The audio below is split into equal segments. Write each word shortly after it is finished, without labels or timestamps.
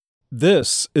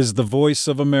This is the voice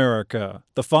of America.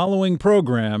 The following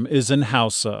program is in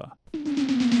Hausa.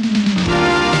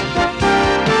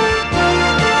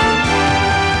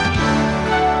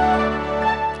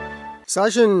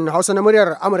 Sashen Hausa na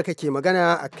muryar Amurka ke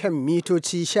magana a kan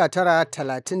mitoci 19,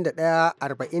 31,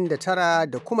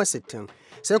 49 da kuma 60.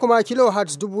 Sai kuma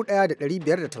kilohertz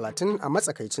 1530 a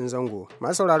matsakaicin zango.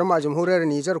 Masu sauraron mu a jamhuriyar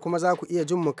Nijar kuma za ku iya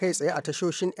jin mu kai tsaye a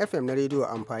tashoshin FM na rediyo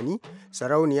amfani,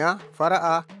 sarauniya,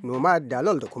 fara'a, Noma,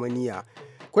 dalol da kuma niyya.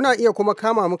 Kuna iya kuma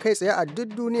kama mu kai tsaye a duk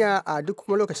duniya a duk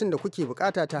kuma lokacin da kuke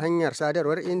bukata ta hanyar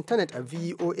sadarwar intanet a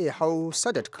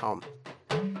voahausa.com.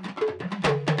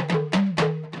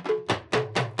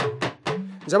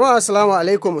 Jama'a assalamu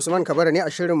alaikum, Usman Kabara ne a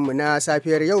shirinmu na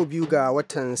safiyar yau 2 ga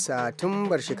watan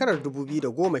Satumbar shekarar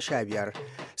 2015.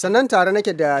 Sannan tare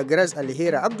nake da Grace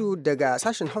Alheri Abdu daga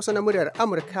sashen Hausa na muryar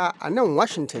Amurka a nan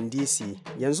Washington DC.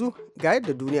 Yanzu ga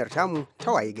yadda duniyar tamu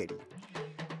ta waye gari.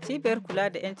 Cibiyar kula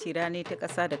da 'yanci rani ta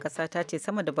ƙasa da ƙasa ta ce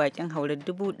sama da bakin haure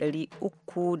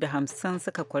 350,000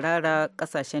 suka kwarara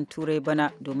ƙasashen Turai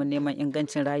bana domin neman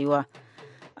ingancin rayuwa.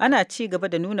 Ana ci gaba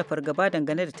da nuna fargaba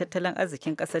dangane da tattalin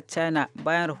arzikin ƙasar China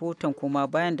bayan rahoton koma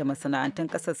bayan da masana'antun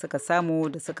ƙasar suka samu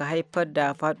da suka haifar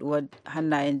da faduwar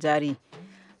hannayen jari.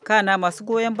 Kana masu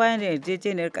goyon bayan da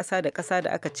yarjejeniyar ƙasa da ƙasa da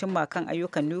aka cimma kan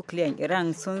ayyukan nukiliyan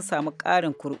Iran sun samu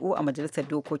ƙarin kuri'u a Majalisar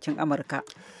Dokokin Amurka.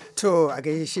 To a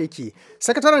gaishe ki,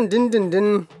 sakataren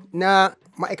dindindin na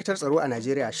ma'aikatar tsaro a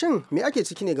Najeriya, shin me ake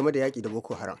ciki ne game da yaƙi da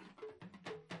Boko Haram?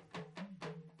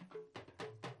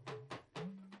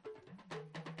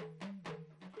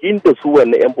 Inda su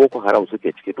wannan 'yan Boko Haram suke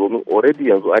ciki domin already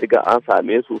yanzu an riga an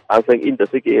same su, an san inda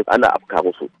suke, ana afka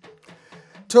musu.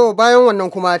 To bayan wannan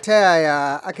kuma ta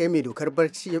yaya aka yi mai dokar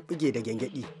barci ya buge da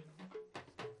gyangyaɗi?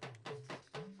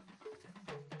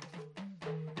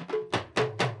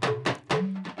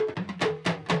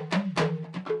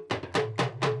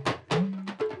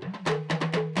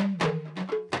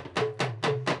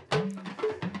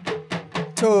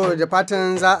 To da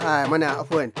fatan za a mana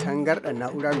afuwan tangarɗar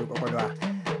na'ura mai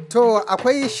kwakwalwa. To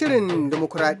akwai shirin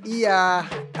dimokuraɗiyya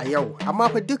a yau, amma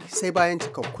fa duk sai bayan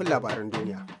cikakkun labaran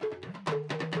duniya.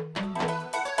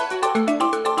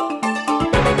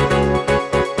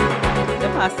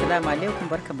 Jama'a assalamu alaikum,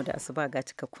 barkamu da asuba ga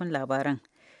cikakkun labaran.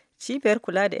 Cibiyar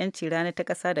kula da 'yanci rani ta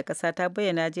ƙasa da ƙasa ta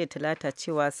bayyana jiya talata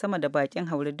cewa sama da bakin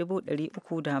haure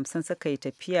 350,000 suka yi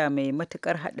tafiya mai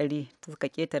matukar haɗari suka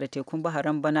ketare tekun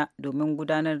baharan bana domin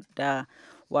gudanar da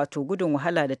gudun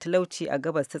wahala da talauci a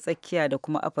gabas ta tsakiya da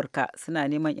kuma Afirka, suna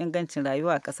neman ingancin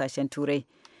rayuwa a ƙasashen Turai.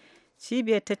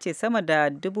 Cibiyar ta ce sama da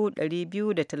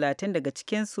 230,000 daga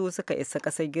cikinsu suka isa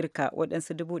ƙasar Girka,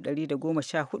 waɗansu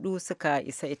 114,000 suka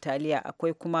isa Italiya,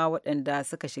 akwai kuma waɗanda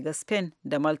suka shiga Spain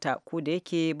da Malta, ko da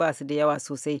yake ba su da yawa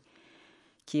sosai.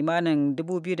 Kimanin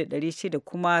 2,600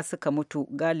 kuma suka mutu,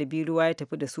 galibi ruwa ya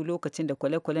tafi da su lokacin da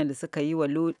kwale-kwalen da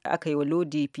aka yi wa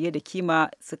lodi fiye da kima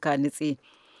suka nutse.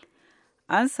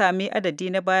 An sami adadi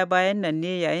na baya-bayan nan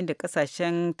ne yayin da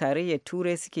kasashen tarayyar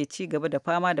Turai suke ci gaba da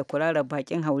fama da kwararar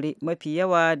bakin haure mafi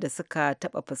yawa da suka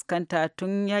taɓa fuskanta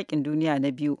tun yakin duniya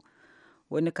na biyu.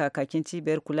 Wani kakakin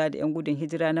cibiyar kula da 'yan gudun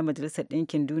hijira na Majalisar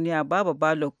Ɗinkin Duniya, Baba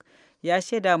Balok, ya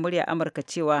shaida murya Amurka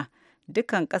cewa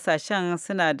dukkan kasashen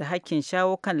suna da hakkin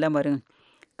shawo kan lamarin.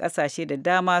 Kasashe da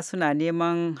dama suna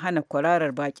neman hana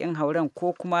kwararar bakin hauren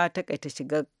ko kuma takaita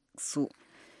shiga su.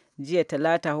 Jiya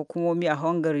talata hukumomi a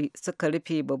Hungary suka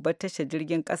rufe babbar tashar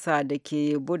jirgin ƙasa da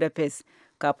ke Budapest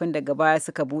kafin daga baya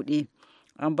suka buɗe.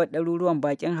 An bar ɗaruruwan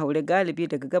bakin haure galibi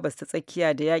daga gabas ta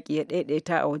tsakiya da yaƙi ya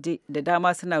ɗaiɗaita a waje, da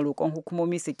dama suna roƙon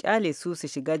hukumomi su ƙyale su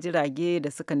shiga jirage da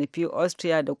suka nufi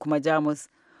Austria da kuma Jamus.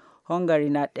 Hungary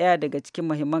na ɗaya daga cikin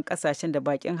muhimman ƙasashen da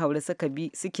bakin haure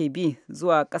suke bi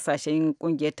zuwa ƙasashen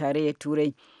ƙungiyar tarayyar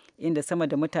Turai, inda sama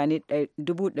da mutane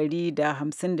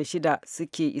 156,000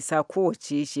 suke isa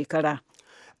kowace shekara.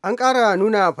 An ƙara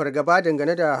nuna fargaba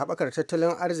dangane da haɓakar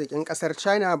tattalin arzikin ƙasar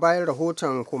China bayan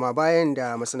rahoton kuma bayan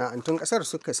da masana'antun ƙasar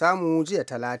suka samu jiya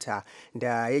talata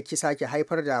da yake sake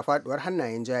haifar da faɗuwar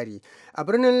hannayen jari. A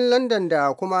birnin London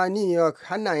da kuma New York,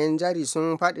 hannayen jari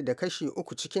sun faɗi da kashi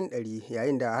 3 cikin 100,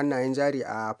 yayin da hannayen jari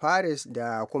a Paris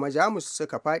da kuma Jamus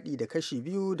suka faɗi da kashi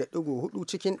 2.4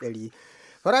 cikin 100.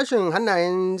 Farashin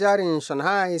hannayen jarin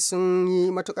Shanghai sun yi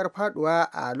matukar faduwa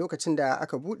a lokacin da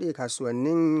aka bude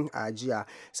kasuwannin a jiya,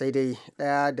 sai dai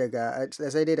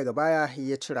daga baya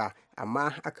ya cira,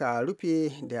 amma aka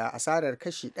rufe da asarar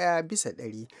kashi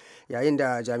 1% yayin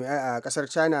da jami'ai a kasar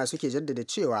China suke jaddada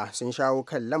cewa sun shawo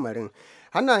kan lamarin.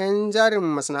 Hannayen jarin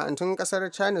masana'antun kasar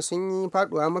China sun yi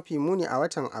faduwa mafi muni a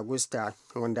watan Agusta,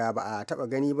 wanda ba a taba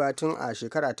gani ba tun a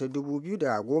shekara ta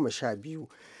 2012.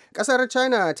 Kasar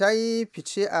China ta yi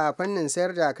fice a fannin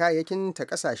sayar da kayayyakin ta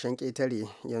kasashen ƙetare,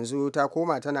 yanzu ta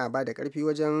koma tana ba da ƙarfi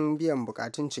wajen biyan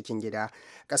bukatun cikin gida.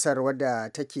 Kasar wadda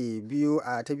ta biyu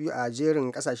a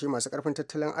jerin kasashe masu ƙarfin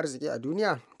tattalin arziki a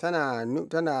duniya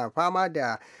tana fama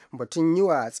da batun yi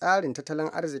wa tsarin tattalin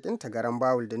arzikin ta garan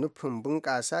bawul da nufin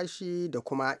bunƙasa shi da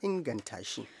kuma inganta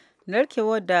shi.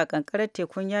 Narkewar da kankarar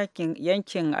tekun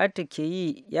yankin Arctic ke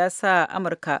yi ya sa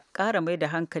Amurka ƙara mai da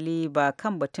hankali ba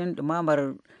kan batun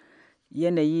ɗumamar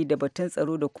yanayi da batun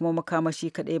tsaro da kuma makamashi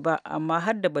kaɗai ba, amma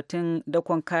har da batun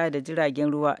dakon kaya da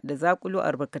jiragen ruwa da zakulo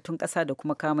albarkatun ƙasa da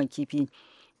kuma kamun kifi,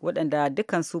 waɗanda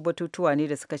dukansu batutuwa ne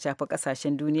da suka shafi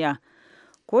ƙasashen duniya.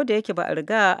 Ko da yake ba a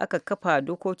riga aka kafa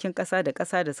dokokin ƙasa da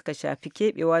ƙasa da suka shafi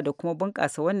keɓewa da kuma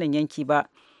bunƙasa wannan yanki ba,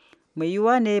 mai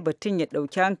yiwuwa ne batun ya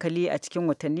ɗauki hankali a cikin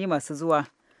watanni masu zuwa.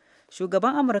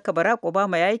 Shugaban Amurka Barack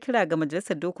Obama ya yi kira ga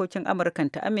Majalisar Dokokin Amurka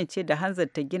ta amince da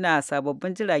hanzarta gina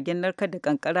sababbin jiragen narkar da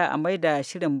kankara a maida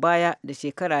shirin baya da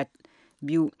shekara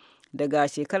biyu, daga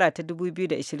shekara ta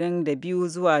 2022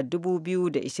 zuwa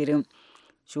 2020.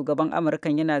 Shugaban Amurka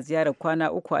yana ziyarar kwana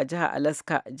 3 a jihar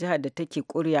Alaska, jihar da take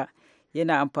ƙuriya.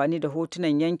 Yana amfani da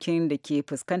hotunan yankin da ke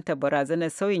fuskantar barazanar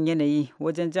sauyin yanayi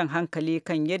wajen jan hankali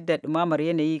kan yadda ɗumamar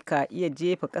yanayi ka iya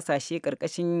jefa ƙasashe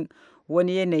ƙarƙashin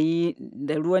wani yanayi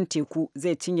da ruwan teku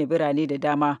zai cinye birane da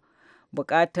dama.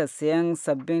 Buƙatar sayan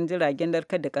sabbin jiragen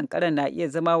narkar da kankara na iya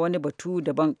zama wani batu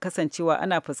daban, kasancewa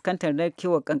ana fuskantar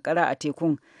narkewar kankara a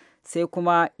tekun, sai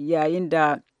kuma yayin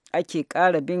da ake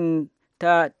ƙara bin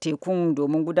ta tekun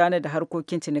domin gudanar da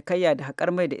harkokin cinikayya da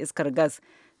haƙar mai da iskar gas.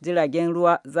 Jiragen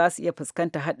ruwa za su iya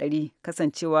fuskantar haɗari,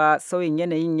 kasancewa sauyin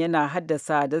yanayin yana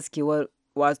haddasa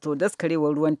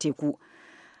daskarewar ruwan teku.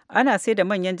 Ana sai da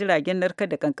manyan jiragen narkar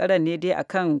da kankara ne dai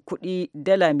akan kuɗi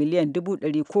 $100 miliyan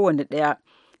kowanne ɗaya.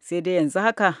 Sai dai yanzu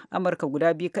haka Amurka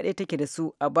guda 2 kaɗai take da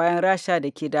su, a bayan Rasha da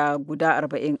ke da guda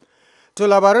 40. To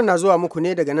labaran na zuwa muku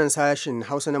ne daga nan sashen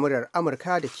Hausa na muryar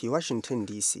Amurka da ke Washington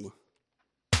DC.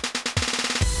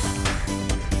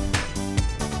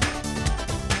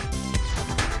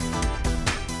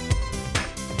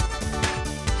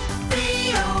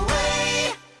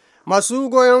 Masu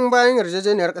goyon bayan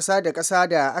yarjejeniyar ƙasa da ƙasa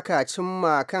da aka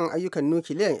cimma kan ayyukan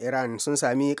nukiliyan Iran sun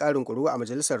sami ƙarin ƙuri'u a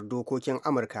Majalisar Dokokin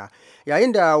Amurka,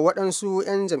 yayin da waɗansu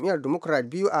 'yan jam'iyyar Democrat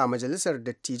biyu a Majalisar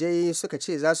Dattijai suka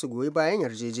ce za su goyi bayan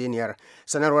yarjejeniyar.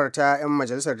 Sanarwar ta 'yan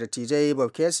Majalisar Dattijai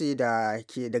Bob Casey da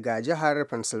ke daga jihar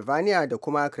Pennsylvania da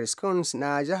kuma Chris Coons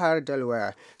na jihar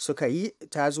Delaware suka yi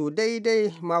ta zo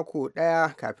daidai mako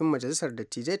ɗaya kafin Majalisar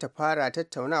Dattijai ta fara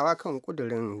tattaunawa kan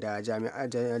ƙudurin da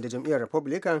jam'iyyar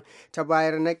Republican ta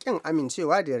bayar na kin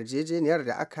amincewa da yarjejeniyar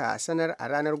da aka sanar a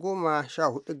ranar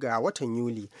 14 ga watan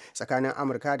Yuli tsakanin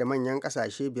Amurka da manyan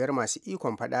kasashe 5 masu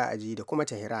ikon fada aji da kuma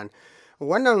Tehran.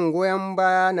 Wannan goyon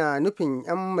baya na nufin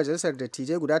 'yan majalisar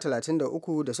dattijai guda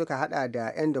 33 da suka hada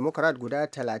da 'yan democrat guda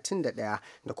 31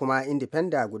 da kuma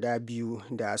independent guda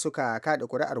 2 da suka kada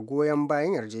kuri'ar goyon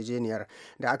bayan yarjejeniyar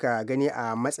da aka gani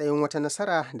a matsayin wata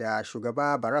nasara da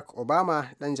shugaba Barack Obama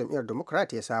dan jam'iyyar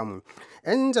democrat ya samu.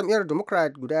 'Yan jam'iyyar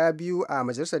democrat guda 2 a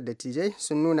majalisar dattijai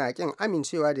sun nuna kin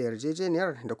amincewa da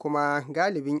yarjejeniyar da kuma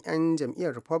galibin 'yan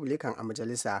jam'iyyar republican a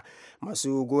majalisa.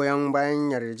 Masu goyon bayan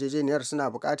yarjejeniyar suna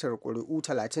buƙatar ƙuri'u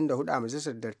 34 a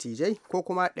majalisar dattijai ko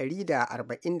kuma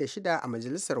 146 a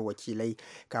majalisar wakilai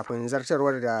kafin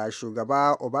zartarwar da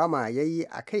shugaba Obama ya yi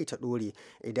a kai ta ɗore,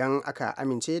 idan aka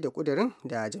amince da ƙudurin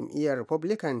da jam'iyyar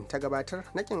republican ta gabatar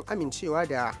na kin amincewa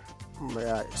da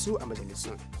su a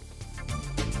majalisun.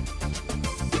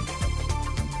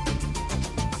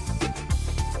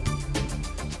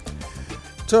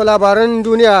 To labaran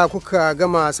duniya kuka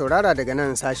gama saurara daga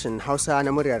nan sashen Hausa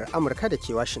na muryar Amurka da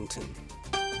ke Washington.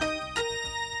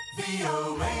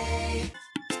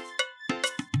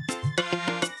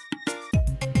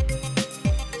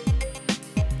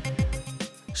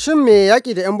 Shin me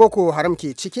yaƙi da 'yan Boko Haram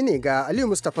ke ciki ne? Ga Aliyu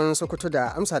Mustapha Sokoto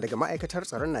da amsa daga ma'aikatar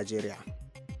tsaron Najeriya.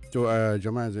 To a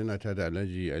jama'a zai ta da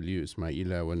Alhaji Aliyu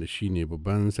Ismaila wanda shine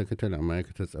babban sakataren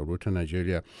ma'aikatar tsaro ta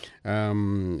Najeriya.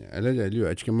 Alhaji Aliyu,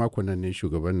 a cikin makon nan ne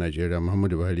shugaban Najeriya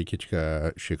Muhammadu Buhari ke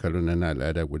cika shekarun na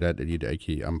al'ada guda 100 da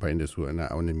ake amfani da su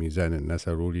ana auna mizanin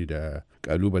nasarori da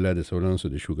kalubala da sauransu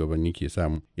da shugabanni ke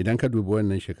samu. Idan ka dubi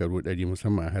wannan shekaru 100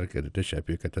 musamman a harkar da ta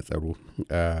shafe ka ta tsaro,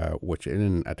 wace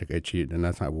irin a takaice da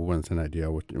na san abubuwan suna da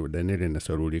yawa da irin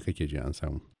nasarori kake ji an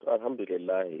samu? Alhamdulillah.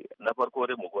 alhamdulillah na farko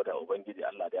dai mu gode ubangiji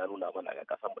Allah da ya nuna mana ga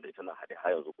kasan mu da tana hade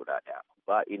har yanzu guda daya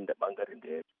ba inda bangaren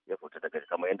da ya fita daga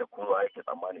kamar yadda kowa yake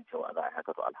tsammanin cewa za a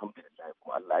haka to alhamdulillah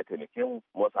kuma Allah ya taimake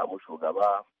mu samu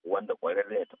shugaba wanda kwararre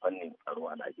ne ta fannin tsaro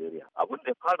a Najeriya. Abin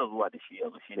da ya fara zuwa da shi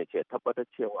yanzu shine ce tabbatar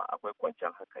cewa akwai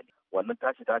kwanciyar hankali. Wannan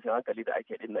tashin hankali da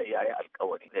ake dinna iyaye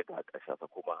alkawari zai ga ƙarshen sa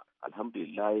kuma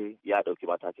alhamdulillah ya dauki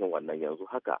matakin wannan yanzu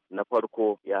haka. Na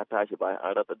farko ya tashi bayan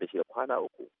an rantsar da shi da kwana 3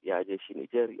 ya je shi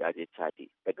Niger ya je Chad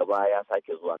daga baya ya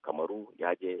sake zuwa Kamaru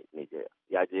ya je Niger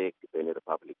ya je Benin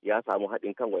Republic ya samu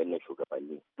haɗin kan wayannan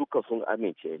shugabanni duka sun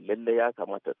amince lalle ya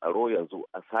kamata tsaro yanzu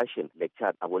a sashen Lake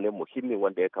Chad abu ne muhimmi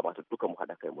wanda ya kamata duka mu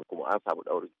haɗa kai mu kuma an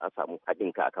samu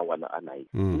haɗin ka akan wannan ana yi.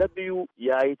 Na biyu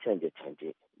ya yi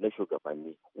canje-canje na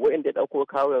shugabanni wa'inda ya ɗauko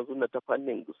kawo yanzu na ta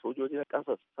fannin sojoji na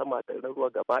ƙasa sama da ruwa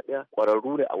gaba ɗaya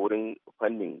ƙwararru ne a wurin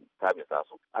fannin sabisa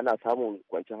su ana samun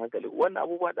kwanciyar hankali wannan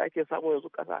abubuwa da ake samu yanzu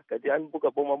ƙasa ka ji an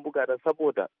buga da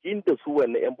saboda inda su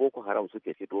wannan yan boko haram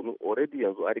suke ci domin already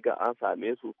yanzu an riga an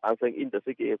same su an san inda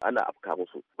suke ana afka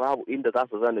musu babu inda za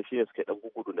su zana shi ne suke ɗan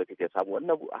gudu da kake samu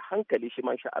wannan a hankali shi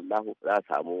man sha Allahu za a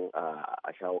samu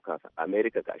a shawo kansa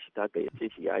America gashi ta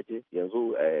gayyace shi ya je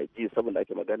yanzu G7 da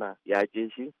ake magana ya je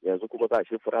shi yanzu kuma za a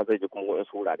shi fura zai je kuma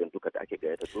wasu wuraren duka da ake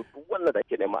gayyata to duk wannan da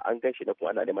ake nema an gan shi ne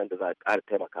kuma ana neman da za a ƙara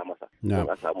taimaka masa don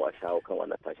a samu a shawo kan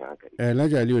wannan tashin hankali.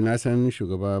 Alhaji Aliyu na san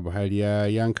shugaba Buhari ya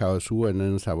yanka wasu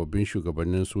wannan sababbin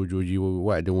shugabannin sojoji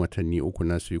wa'adin watanni 3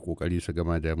 na su yi kokari su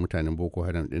gama da mutanen Boko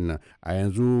Haram din nan a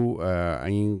yanzu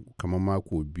an yi kamar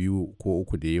mako 2 ko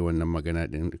 3 da yi wannan magana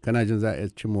din kana jin za a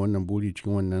cimma wannan buri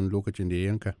cikin wannan lokacin da ya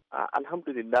yanka?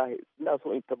 Alhamdulillah ina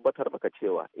so in tabbatar maka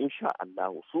cewa insha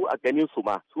Allah su a ganin su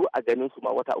ma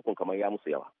wata 3 kamar ya musu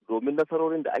yawa domin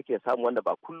nasarorin da ake samu wanda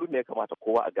ba kullum ne ya kamata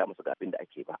kowa a ga musu ga abin da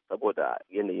ake ba saboda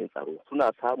yanayin tsaro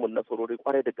suna samun nasarori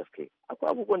kwarai da gaske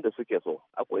akwai abubuwan da suke so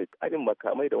akwai karin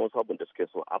makamai da wasu abun da suke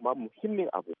so amma muhimmin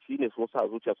abu shine sun sa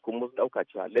zuciya su kuma dauka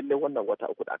cewa lalle wannan wata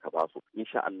 3 da aka ba su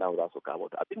insha Allah za su kama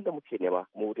abin da muke nema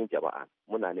mu wurin jama'a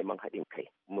muna neman haɗin kai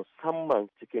musamman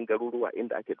cikin garuruwa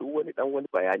inda ake duk wani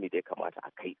bayani da ya kamata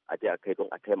a kai don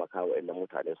a taimaka wa inda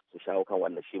mutane su shawo kan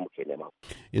wannan shi muke nema.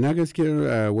 Ina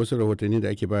gaskiyar wasu rahotanni da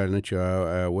ake bayar na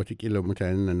cewa watakila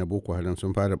mutanen nan na Boko Haram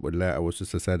sun fara bulla a wasu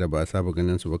sassa da ba a saba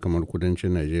ganin su ba kamar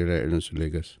kudancin Najeriya irin su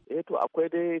Lagos. To akwai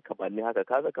dai kamanni haka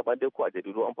kaza kamar dai ko a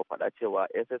jaridu an faɗa cewa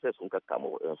SSS sun kakkama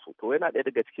waɗansu to yana ɗaya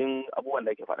daga cikin abubuwan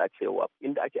da ake faɗa cewa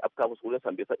inda ake afka musu wurin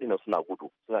sambe saɗina suna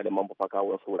gudu suna neman mafaka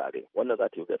wasu wurare wannan za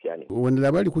ta yi gaskiya ne. Wanda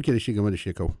labari kuke da shi game da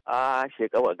shekau?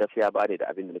 Shekau a gaskiya ba ne da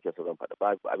abin da nake so zan faɗa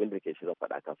ba abin da nake shi zan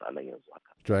faɗa kansa a nan yanzu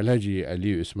haka. To Alhaji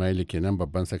Aliyu Ismail kenan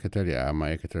babban sakatare a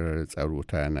ma'aikatar tsaro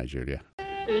ta Najeriya.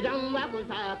 Idan ba ku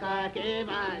saka ke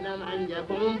ba na manja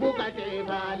kun buka ce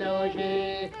ba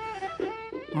laushe.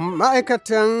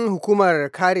 Ma'aikatan hukumar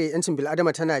kare 'yancin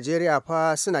bil'adama ta Najeriya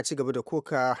fa suna ci gaba da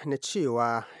koka na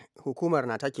cewa hukumar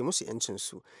na take musu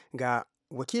 'yancinsu ga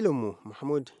wakilinmu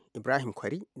Mahmud Ibrahim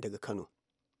Kwari daga Kano.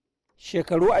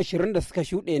 Shekaru 20 da suka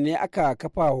shuɗe ne aka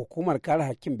kafa hukumar kare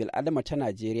hakkin bil'adama ta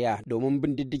Najeriya domin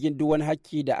bin diddigin duk wani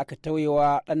hakki da aka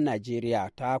tauyewa ɗan Najeriya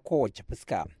ta kowace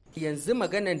fuska. Yanzu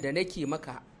maganan da nake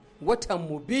maka watan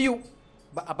mu 2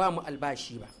 ba a ba mu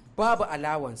albashi ba, babu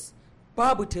allowance,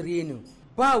 babu training,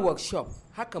 ba workshop,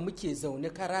 haka muke zaune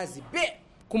kara zube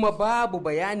kuma babu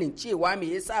bayanin cewa me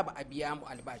yasa ba a biya mu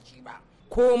albashi ba.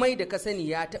 Komai da ka sani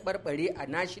ya taɓarɓare a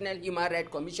National Human Rights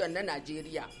Commission na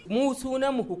Najeriya. Mu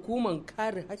sunan mu hukuman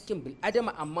kare hakkin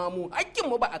bil'adama amma mu hakkin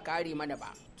mu ba a kare mana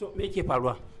ba. To me yake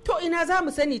faruwa? To ina za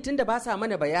mu sani tunda ba sa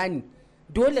mana bayani.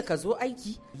 Dole ka zo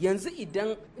aiki yanzu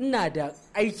idan ina da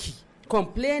aiki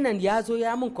complainant ya zo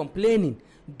ya min complaining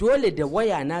dole da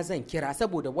waya na zan kira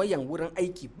saboda wayan wurin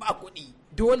aiki ba kuɗi.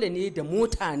 Dole ne da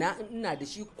mota na ina da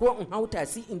shi ko in hau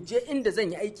tasi in je inda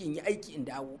zan yi aiki in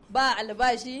dawo. Ba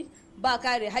albashi ba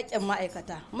kare haƙƙin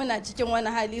ma'aikata muna cikin wani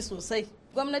hali sosai.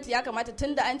 Gwamnati ya kamata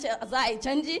tun da an ce za a yi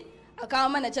canji a kawo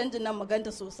mana canjin nan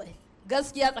maganta sosai.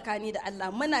 Gaskiya tsakani da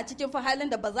Allah muna cikin fa halin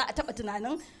da ba za a taɓa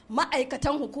tunanin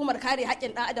ma'aikatan hukumar kare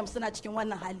haƙƙin ɗan adam suna cikin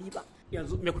wannan hali ba.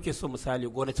 Yanzu me kuke so misali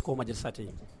gwamnati ko majalisa ta yi?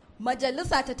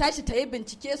 Majalisa ta tashi ta yi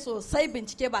bincike sosai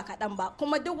bincike ba kaɗan ba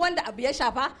kuma duk wanda abu ya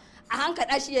shafa a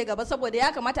hankaɗa shi ya gaba saboda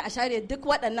ya kamata a share duk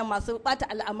waɗannan masu ɓata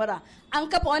al'amura. An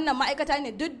kafa wannan ma'aikata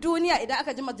ne duk duniya idan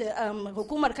aka ji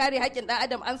hukumar kare haƙƙin ɗan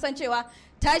adam an san cewa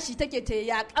tashi take ta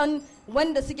yaƙan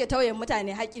wanda suke tauye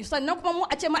mutane haƙƙi sannan kuma mu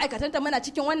a ce ma'aikatanta muna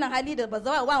cikin wannan hali da ba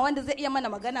wanda zai iya mana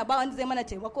magana ba wanda zai mana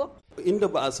taimako.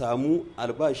 Inda ba a samu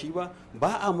albashi ba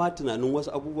a ma tunanin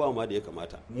wasu abubuwa ma da ya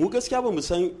kamata. Mu gaskiya ba mu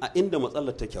san a inda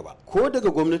matsalar take ba. Ko daga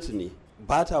gwamnati ne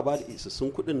ba ta ba da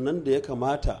isassun kuɗin nan da ya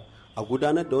kamata a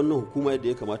gudanar da wannan hukuma yadda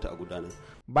ya kamata a gudanar.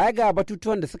 Baya ga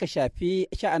batutuwan da suka shafi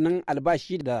sha'anin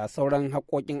albashi da sauran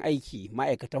haƙoƙin aiki,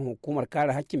 ma'aikatan hukumar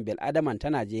kare haƙƙin bil'adaman ta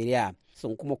Najeriya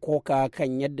sun kuma koka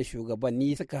kan yadda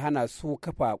shugabanni suka hana su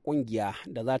kafa ƙungiya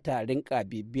da za ta rinka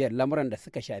bibiyar lamuran da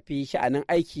suka shafi sha'anin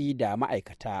aiki da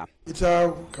ma'aikata.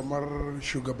 Ita kamar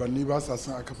shugabanni ba sa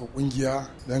son a kafa ƙungiya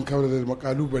don kawar da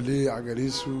makalubale a gare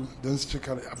su don su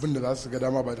cika abin da za su ga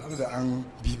dama ba tare da an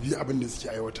bibi abin da suke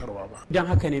aiwatarwa ba. Don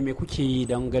haka ne me kuke yi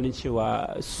don ganin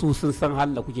cewa su sun san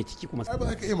halin da kuke ciki kuma? Ba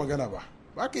za ka iya magana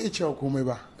ba ka iya cewa komai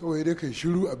ba, kawai dai kai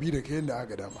shiru a bi da kai yadda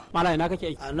aka dama. Mala ina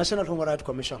kake a National Human Rights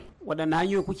Commission. Waɗanne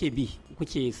hanyoyi kuke bi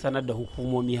kuke sanar da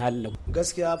hukumomi halin da?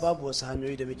 Gaskiya babu wasu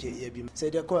hanyoyi da muke iya bi, sai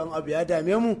dai kawai abu ya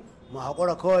dame mu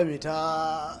haƙura kawai mu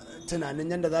ta tunanin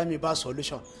yadda za mu ba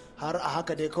solution, har a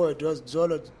haka dai kawai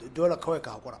dole kawai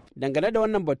ka haƙura. Dangane da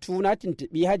wannan batu na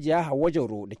tuntuɓi Hajiya Hauwa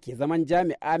Jauro da ke zaman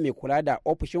jami'a mai kula da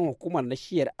ofishin hukumar na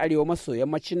shiyar arewa maso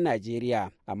yammacin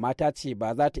Najeriya, amma ta ce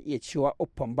ba za ta iya cewa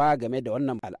uffan ba game da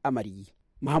wannan al'amari.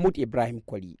 Mahmud Ibrahim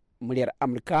Kwari, muryar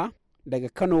Amurka daga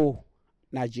Kano,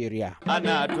 Najeriya.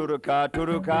 Ana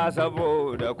turka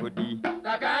saboda kuɗi.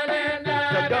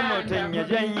 Daga mutum ya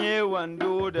janye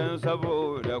wando don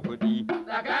saboda kuɗi.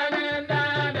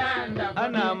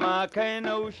 Ana ma kai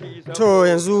naushi saboda... To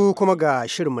yanzu kuma ga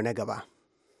shirinmu na gaba.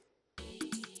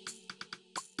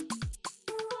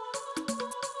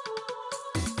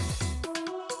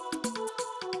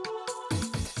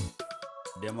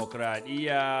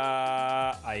 Demokradiyya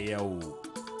a yau.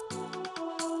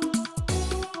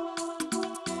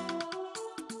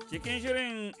 Cikin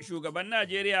shirin shugaban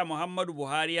Najeriya Muhammadu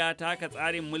Buhari ya taka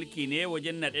tsarin mulki ne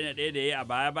wajen naɗe-naɗe da ya a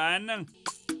baya-bayan nan.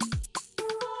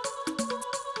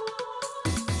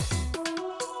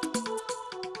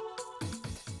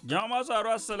 Jama'a masu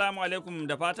assalamu alaikum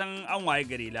da fatan an waye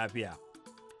gari lafiya.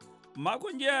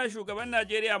 Makon jiya shugaban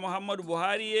Najeriya Muhammadu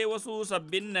Buhari ya yi wasu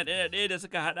sabbin naɗe-naɗe da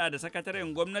suka haɗa da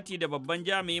sakataren gwamnati da babban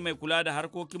jami'i mai kula da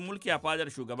harkokin mulki a fadar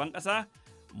shugaban ƙasa,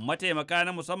 mataimaka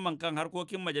na musamman kan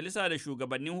harkokin majalisa da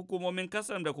shugabannin hukumomin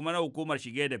kasar da kuma na hukumar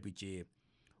shige da fice.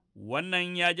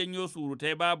 Wannan ya janyo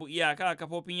surutai babu iyaka a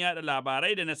kafofin yada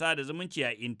labarai da na sada zumunci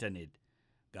a intanet.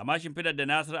 Ga mashin fidar da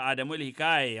Nasir Adamu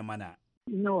Hikaya ya mana.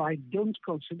 No, I don't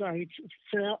consider it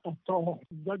fair at all.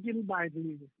 Judging by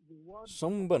the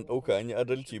Sun ban ɗauka an yi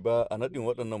adalci ba a naɗin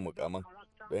waɗannan mukaman.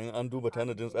 Don an duba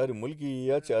tanadin tsarin mulki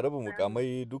ya ce a raba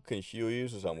mukamai dukkan shiyoyi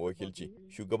su samu wakilci.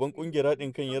 Shugaban kungiyar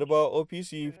haɗin kan Yarbawa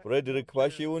OPC Frederick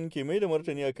Fashewun ke mai da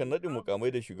martani akan naɗin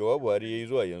mukamai da shugaba Buhari ya yi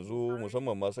zuwa yanzu,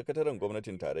 musamman ma sakataren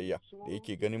gwamnatin tarayya da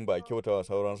yake ganin ba kyautawa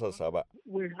sauran sassa ba.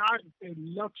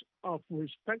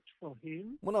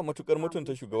 Muna matukar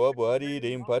mutunta shugaba Buhari da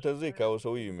yin fatan zai kawo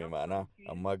sauyi mai ma'ana,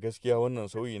 amma gaskiya wannan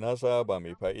sauyi nasa ba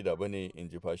mai fa'ida bane, in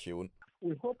ji Fashewun.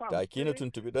 Take na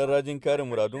tuntuɓi ɗan rajin kare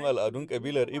muradun al'adun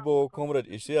ƙabilar Igbo Comrade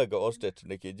Isiya ga Ostet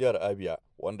da ke jihar Abia,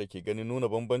 wanda ke ganin nuna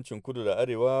bambancin kudu da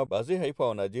arewa ba zai haifa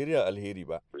wa Najeriya alheri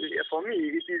ba.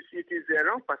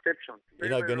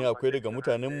 Ina gani akwai daga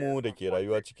mutanenmu da ke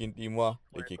rayuwa cikin ɗimuwa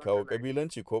da ke kawo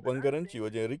ƙabilanci ko ɓangaranci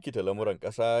wajen rikita lamuran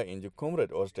ƙasa, in ji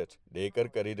Comrade Ostet, da ya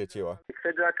karkare da cewa.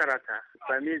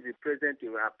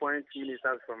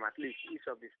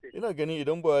 Ina gani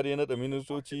idan Buhari ya naɗa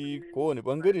ministoci, kowane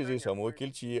ɓangare zai samu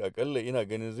wakilci. Akalla ina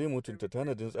ganin zai mutunta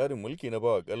tanadin tsarin mulki na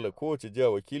bawa akalla kowace jiha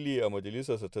wakili a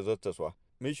majalisarsa ta zattaswa.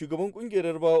 Mai shugaban kungiyar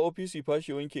Yarbawa OPC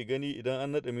Fashewun ke gani idan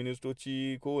an naɗa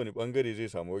ministoci, kowane ɓangare zai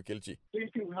samu wakilci.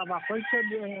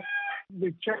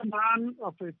 The chairman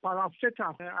of a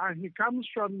parastatal and he comes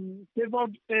from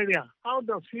favored area. How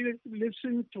does he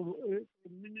listen to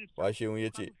minister? Fashewun ya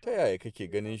ce, ta yaya kake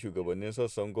ganin shugabannin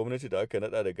sassan gwamnati da aka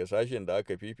nada daga sashen da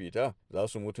aka fifita za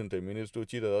su mutunta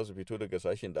ministoci da za su fito daga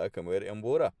sashen da aka mayar 'yan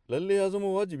bora? Lalle ya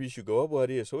zama wajibi shugaba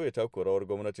Buhari ya sauya takurawar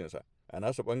gwamnatinsa. A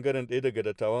nasa bangaren ɗaya daga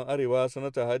dattawan Arewa,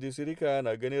 Sanata Hadi Sirika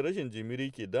na ganin rashin jimiri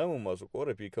ke damun masu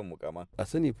korafi kan mukama. A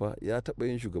sani fa ya taɓa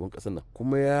yin shugaban ƙasar nan,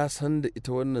 kuma ya san da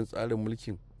ita wannan tsarin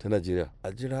mulkin ta Najeriya.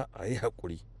 A jira a yi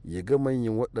haƙuri ya ga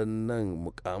manyan waɗannan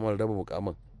mukaman, raba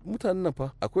mukaman. Mutanen nan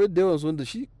fa akwai da yawan su da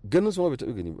shi ganin su ma bai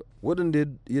taɓa gani ba. Waɗanda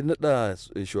ya naɗa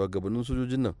shugabannin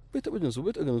sojojin nan bai taɓa jin su,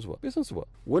 bai taɓa ganin su ba, bai san su ba.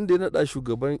 Wanda ya naɗa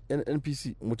shugaban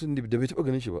NNPC mutum da bai taɓa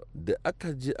ganin shi ba. Da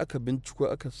aka je aka binciko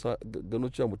aka gano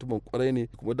cewa mutumin kwarai ne,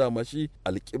 kuma dama shi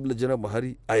alƙibla janar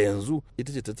Buhari a yanzu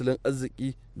ita ce tattalin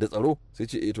arziki da tsaro, sai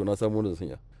ce to na samu wanda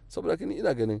sanya. Saboda haka ni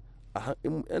ina ganin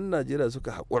in 'yan Najeriya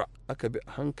suka haƙura aka bi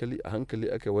a hankali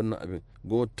aka yi wannan abin,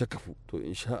 gwamnati ta kafu, to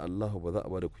insha Allah ba za a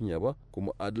bada kunya ba,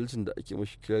 kuma adalcin da ake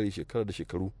mashi kirari shekara da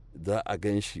shekaru za a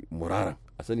gan shi muraran.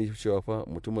 A sani cewa fa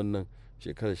mutumin nan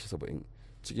shekarar shi 70,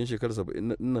 cikin shekarar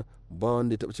 70 nan ba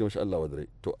wanda ya taɓa ce mashi Allah wadare.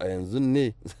 To a yanzu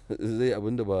ne zai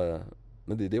abin da ba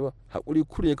na daidai ba. Haƙuri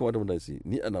kurin ya kamata mutane su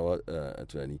ni ana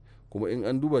tunani, kuma in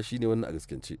an duba shi ne wannan a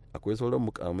gaskance akwai sauran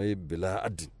mukamai bila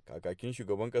addin. Kakakin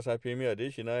shugaban kasa Femi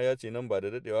Adesina ya ce nan ba da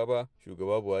dadewa ba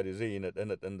shugaba Buhari zai yi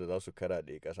naɗe-naɗen da za su kara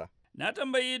ɗaya ƙasa. Na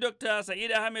tambayi Dr.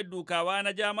 Sa'id Ahmed Dukawa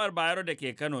na Jami'ar Bayero da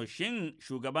ke Kano, shin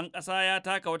shugaban ƙasa ya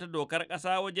taka wata dokar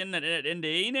ƙasa wajen naɗe-naɗen da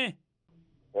ya yi ne?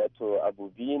 Wato abu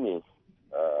biyu ne,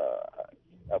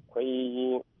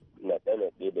 akwai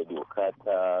naɗe-naɗe da doka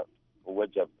ta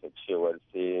wajabta cewar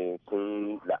sai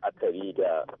sun la'akari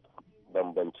da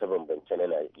bambance-bambance na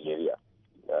Najeriya.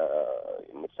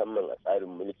 Musamman a tsarin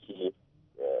mulki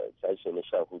sashe na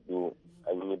 14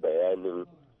 an yi bayanin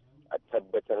a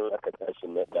tabbatar aka tashi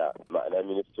naɗa ma'ana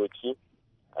ministoci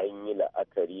an yi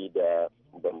la'akari da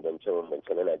bambance-bambance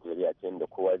na Najeriya ta yadda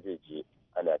kowa zai je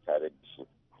ana tare da shi.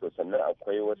 To sannan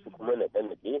akwai wasu kuma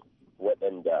naɗe-naɗe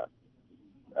waɗanda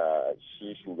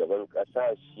shi shugaban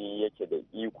ƙasa shi yake da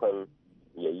ikon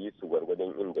ya yi su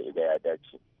gwargwadon inda ya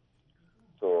dace.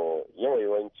 To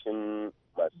yawancin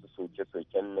masu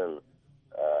soke-soken nan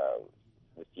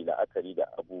ba su la'akari da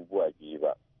abubuwa biyu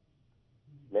ba.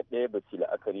 Na ɗaya ba su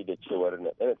la'akari da cewar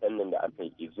naɗe-naɗen nan da aka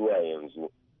yi zuwa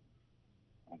yanzu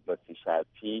ba su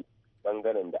shafi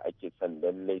ɓangaren da ake son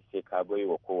lallai sai ka bai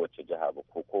wa kowace jiha ba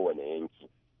ko kowane yanki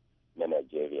na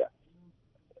Najeriya.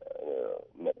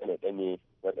 Naɗe-naɗe ne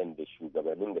waɗanda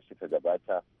shugabannin da suka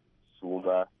gabata su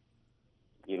ma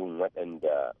irin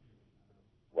waɗanda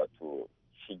wato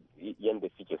yadda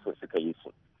suke so suka yi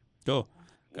su. To,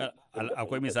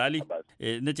 akwai misali?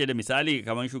 Na ce da misali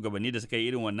kamar shugabanni da suka yi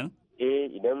irin wannan?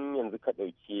 Idan yanzu ka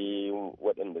ɗauki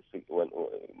waɗanda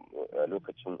a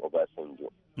lokacin Obasanjo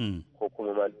ko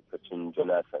kuma ma lokacin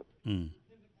Jonathan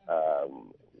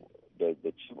da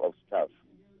Chief of Staff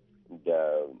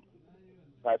da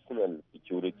personal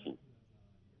security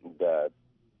da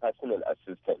personal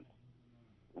assistant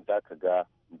za ka ga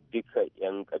duka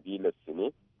 'yan kabilarsu ne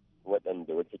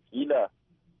waɗanda watakila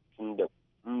tun da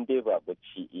in dai ba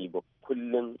bacci ba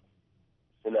kullum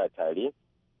suna tare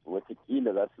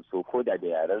watakila za su so ko da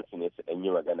yaran su ne su ɗan yi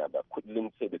magana ba kullum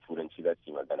sai da turanci za su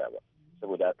yi magana ba.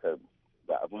 Saboda haka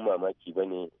ba abin mamaki ba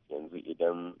ne yanzu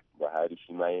idan Buhari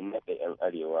shi ma ya naɗa 'yan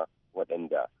arewa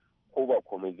waɗanda ko ba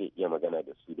komai zai iya magana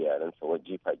da su da yaransa wa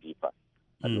jefa-jefa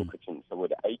a lokacin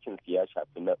saboda aikinsu ya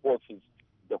shafi na ofis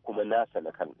da kuma nasa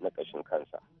na ƙashin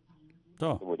kansa.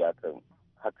 Saboda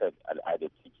haka al'adar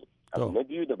ciki. Abu na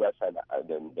biyu da ba sa da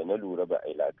na lura ba a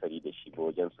yi la'akari da shi ba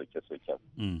wajen soke-soken.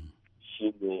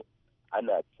 Shi ne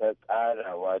ana ta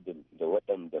ƙarawa da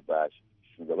waɗanda ba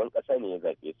shugaban ƙasa ne ya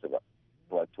zaɓe su ba.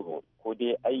 Wato ko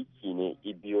dai aiki ne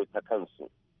ibiyo ta kansu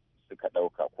suka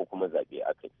ɗauka ko kuma zaɓe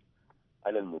aka yi.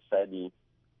 Alal misali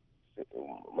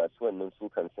masu wannan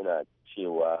sukan suna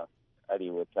cewa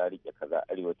arewa ta rike kaza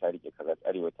arewa ta rike kaza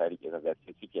arewa ta rike kaza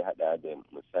sai suke hada da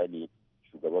misali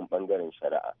shugaban bangaren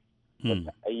shari'a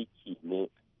wata aiki ne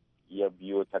ya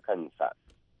biyo ta kansa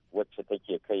wacce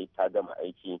take kai ta gama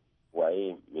aiki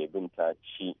waye mai binta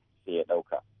ci sai ya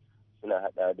dauka. Suna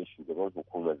hada da shugaban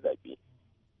hukumar zaɓe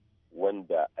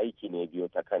wanda aiki ne biyo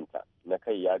ta kanta na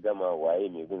kai ya gama waye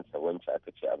mai binsa wance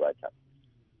aka ce a bata.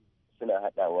 Suna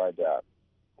hadawa da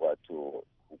wato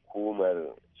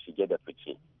hukumar shige da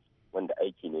fice wanda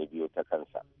aiki ne biyo ta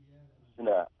kansa.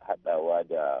 Suna hadawa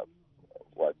da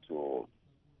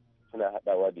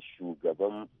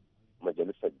shugaban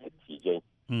majalisar dattijai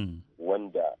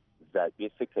wanda zaɓe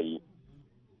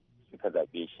suka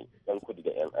zaɓe shi yan kudu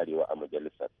da yan arewa a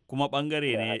majalisar. Kuma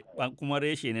bangare ne kuma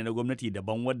reshe ne na gwamnati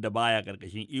daban wadda baya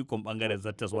karkashin ikon bangaren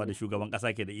zattaswa da shugaban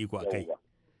kasa ke da iko a kai.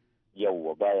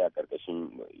 Yawwa baya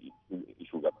karkashin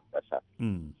shugaban kasa.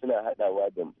 Suna hadawa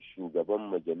da shugaban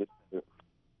majalisar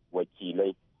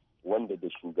wakilai wanda da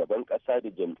shugaban kasa da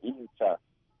jam'iyyarsa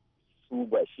su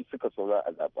ba shi suka so ma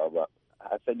a zaba ba,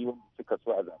 asali suka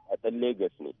so a zaba dan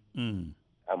Lagos ne.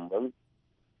 Amma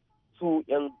su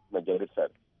 'yan majalisar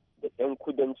da 'yan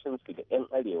kudancin su da 'yan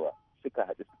arewa suka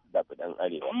haɗu su zaɓi ɗan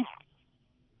arewa.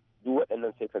 Duk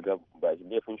waɗannan sai ka ga ba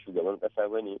laifin shugaban ƙasa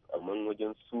ba ne, amma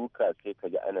wajen suka sai ka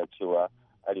ji ana cewa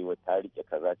arewa ta rike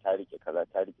kaza ta rike kaza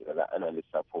ta rike kaza ana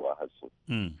lissafowa har su.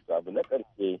 Abu na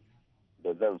ƙarshe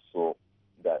da zan so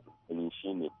da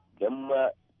shi ne don ma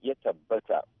ya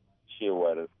tabbata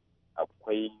cewar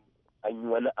akwai an yi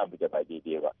wani abu da ba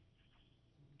daidai ba.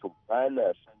 To ba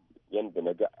na son yadda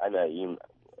na ga ana yin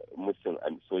musun a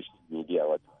social media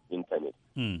wato intanet.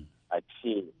 A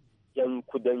ce 'yan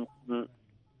kudancin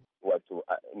wato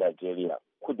a Najeriya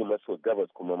kudu maso gabas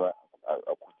kuma ma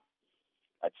a kudu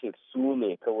a ce su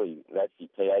ne kawai za su yi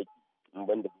ta yaki in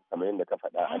banda kamar yadda ka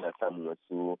faɗa ana samun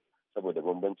wasu saboda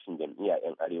bambancin jam'iyya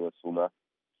 'yan arewa su ma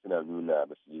suna nuna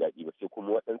ba su ji daɗi ba sai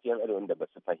kuma waɗansu 'yan arewa da ba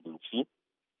su fahimci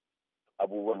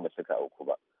abubuwan da suka auku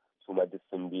ba, su ma duk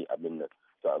sun bi abin nan.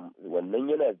 To wannan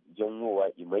yana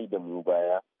janwowa imai da mu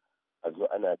baya a zo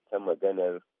ana ta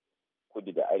maganar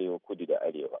kudu da arewa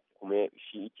kuma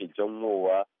shi yake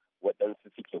janwowa waɗansu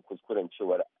suke kuskuren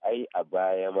cewar ai a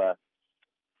baya ma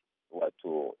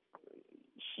wato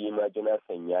shi ma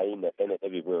Jonathan ya yi naɗe-naɗe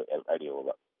bai bai 'yan arewa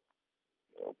ba,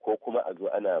 ko kuma a zo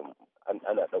ana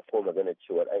ɗauko magana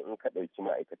cewar ai in ka ɗauki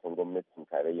ma'aikatan gwamnatin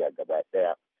tarayya gaba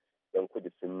ɗaya 'yan kudu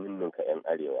sun ninninka 'yan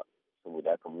arewa,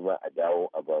 saboda haka mu ma a dawo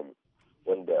a bamu,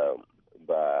 wanda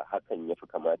ba hakan ya fi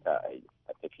kamata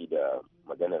a tafi da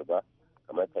maganar ba.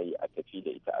 Kamata yi a tafi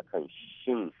da ita akan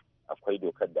shin akwai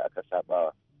dokar da aka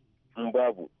saba, in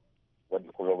babu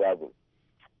wadda kuma babu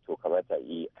to kamata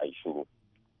yi a yi shiru.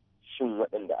 Shin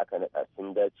waɗanda aka naɗa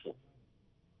sun dace?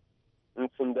 In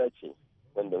sun dace,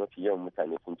 wanda mafi yawan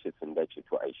mutane sun ce sun dace,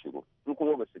 to a yi shiru. In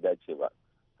kuma ba su dace ba,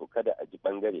 to kada a ji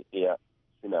ɓangare ɗaya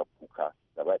suna kuka.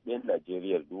 Gaba ɗayan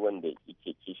Najeriya duk wanda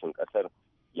yake kishin ƙasar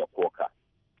ya koka.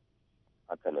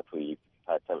 Haka na to yi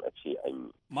fatan a ce an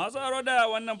yi. Masu aro da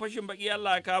wannan fashin baki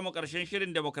Allah ya kawo mu ƙarshen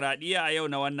shirin demokradiyya a yau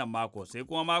na wannan mako, sai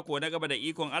kuma mako na gaba da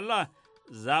ikon Allah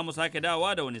za mu sake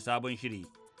dawowa da wani sabon shiri.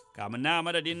 Kamun na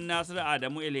madadin Nasiru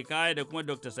Adamu Elikaya da kuma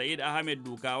Dr. Sa'id Ahmed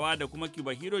Dukawa da kuma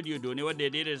Cuba Hero Diodone wadda ya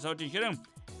daidaita sautin shirin,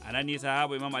 a nan nisa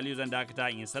habu Imam Aliyu zan dakata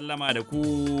in sallama da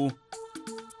ku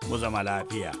mu zama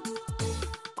lafiya.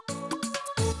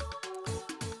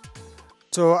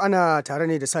 To ana tare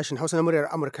ne da sashen Hausa na muryar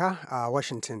Amurka a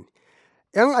Washington.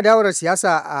 'Yan adawar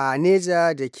siyasa a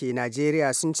Neja da ke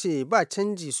Najeriya sun ce ba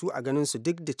canji su a ganin su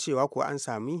duk da cewa kuwa an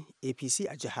sami APC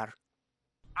a jihar.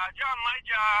 A jihar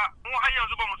Niger mu har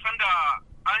yanzu ba mu san da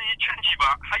an yi canji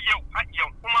ba har yau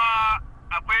kuma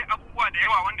akwai abubuwa da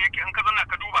yawa wanda yake in ka zanna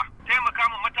ka duba taimaka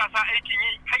ma matasa aikin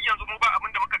yi har yanzu mu ba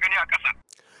abin da muka gani a ƙasa.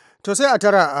 To sai a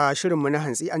tara a shirinmu na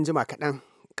hantsi an jima kaɗan.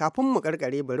 Kafin mu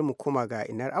karkare bari mu koma ga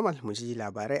Inar Amal mu ji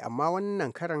labarai amma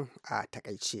wannan karan a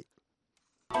takaice.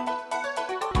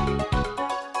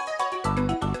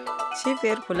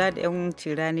 Cibiyar kula da 'yan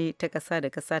cirani ta ƙasa da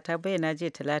ƙasa ta bayyana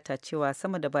jiya talata cewa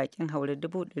sama da bakin haure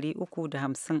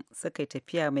 350,000 suka yi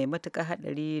tafiya mai matuƙar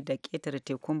haɗari da ƙetare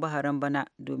tekun baharan bana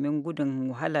domin gudun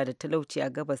wahala da talauci a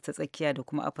gabas ta tsakiya da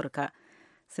kuma Afirka.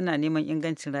 Suna neman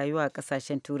ingancin rayuwa a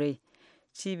ƙasashen Turai.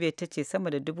 Cibiyar ta ce sama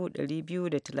da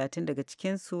 230,000 daga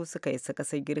cikinsu suka isa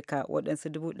ƙasar Girka, waɗansu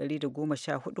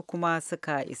 114,000 kuma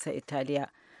suka isa Italiya.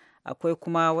 Akwai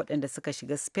kuma waɗanda suka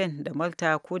shiga Spain da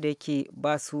Malta ko da yake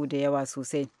ba su da yawa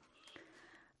sosai.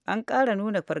 An ƙara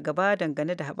nuna fargaba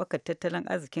dangane da haɓakar tattalin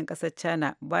arzikin ƙasar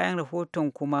China bayan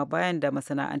rahoton kuma bayan da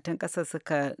masana'antun ƙasar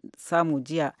suka samu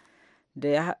jiya da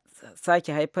ya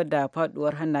sake haifar da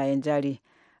faɗuwar hannayen jari.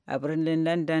 A birnin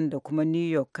London da kuma New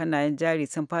York hannayen jari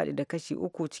sun faɗi da kashi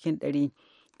 3 cikin 100,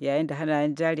 yayin da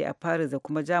hannayen jari a Paris da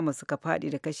kuma Jamus suka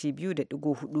faɗi da kashi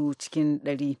 2.4 cikin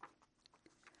 100.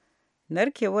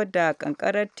 Narkewar da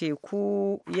kankarar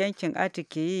teku yankin Arctic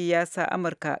ke yi ya sa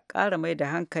Amurka ƙara mai da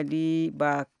hankali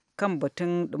ba kan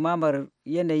batun ɗumamar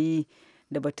yanayi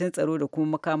da batun tsaro da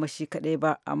kuma makamashi kaɗai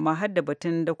ba, amma har da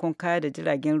batun dakon kaya da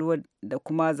jiragen ruwa da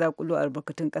kuma zakulo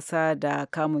albarkatun ƙasa da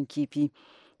kamun kifi,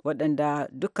 waɗanda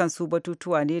dukkansu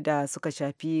batutuwa ne da suka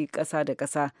shafi ƙasa da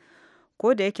ƙasa.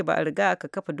 Ko da yake ba a riga aka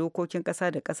kafa dokokin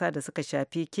ƙasa da ƙasa da suka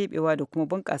shafi keɓewa da kuma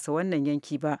bunƙasa wannan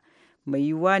yanki ba, mai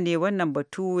yiwuwa ne wannan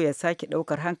batu ya sake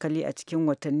ɗaukar hankali a cikin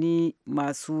watanni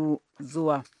masu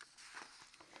zuwa.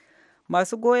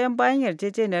 Masu goyon bayan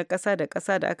yarjejeniyar ƙasa da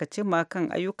ƙasa da aka cimma kan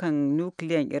ayyukan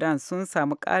nukiliyan Iran sun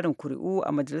samu ƙarin kuri'u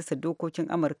a Majalisar Dokokin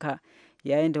Amurka,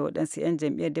 yayin da waɗansu 'yan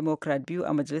jam'iyyar Democrat biyu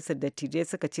a Majalisar Dattijai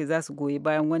suka ce za su goyi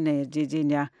bayan wannan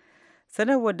yarjejeniya.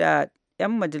 Sanarwar da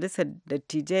 'yan Majalisar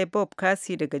Dattijai Bob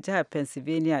Casey daga jihar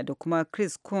Pennsylvania da kuma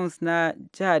Chris Coons na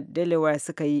jihar Delaware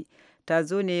suka yi ta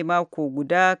zo ne mako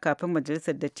guda kafin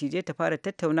Majalisar Dattijai ta fara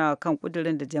tattaunawa kan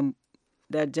ƙudurin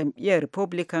da jam'iyyar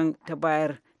Republican ta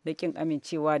bayar da kin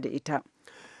amincewa da ita.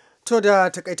 To da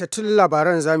takaitattun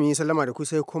labaran za mu yi sallama da ku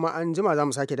sai kuma an jima za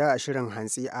mu sake da a shirin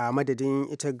hantsi a madadin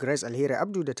ita Grace Alheri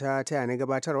Abdu da ta taya na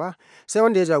gabatarwa, sai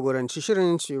wanda ya jagoranci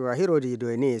shirin cewa Hero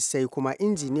ne, sai kuma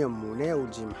injiniyan mu na yau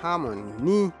Jim Hammond,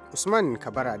 ni Usman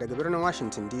Kabara daga birnin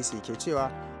Washington DC ke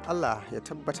cewa Allah ya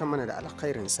tabbatar mana da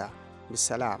alkhairinsa.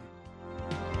 Bisalam.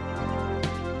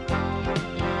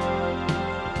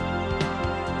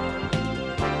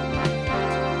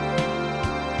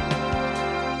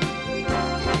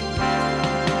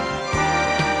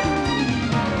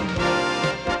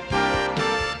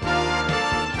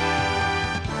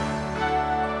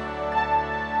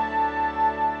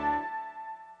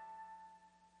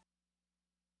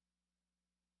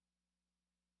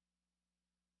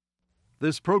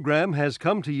 This program has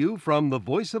come to you from the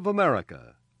Voice of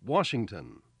America,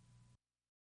 Washington.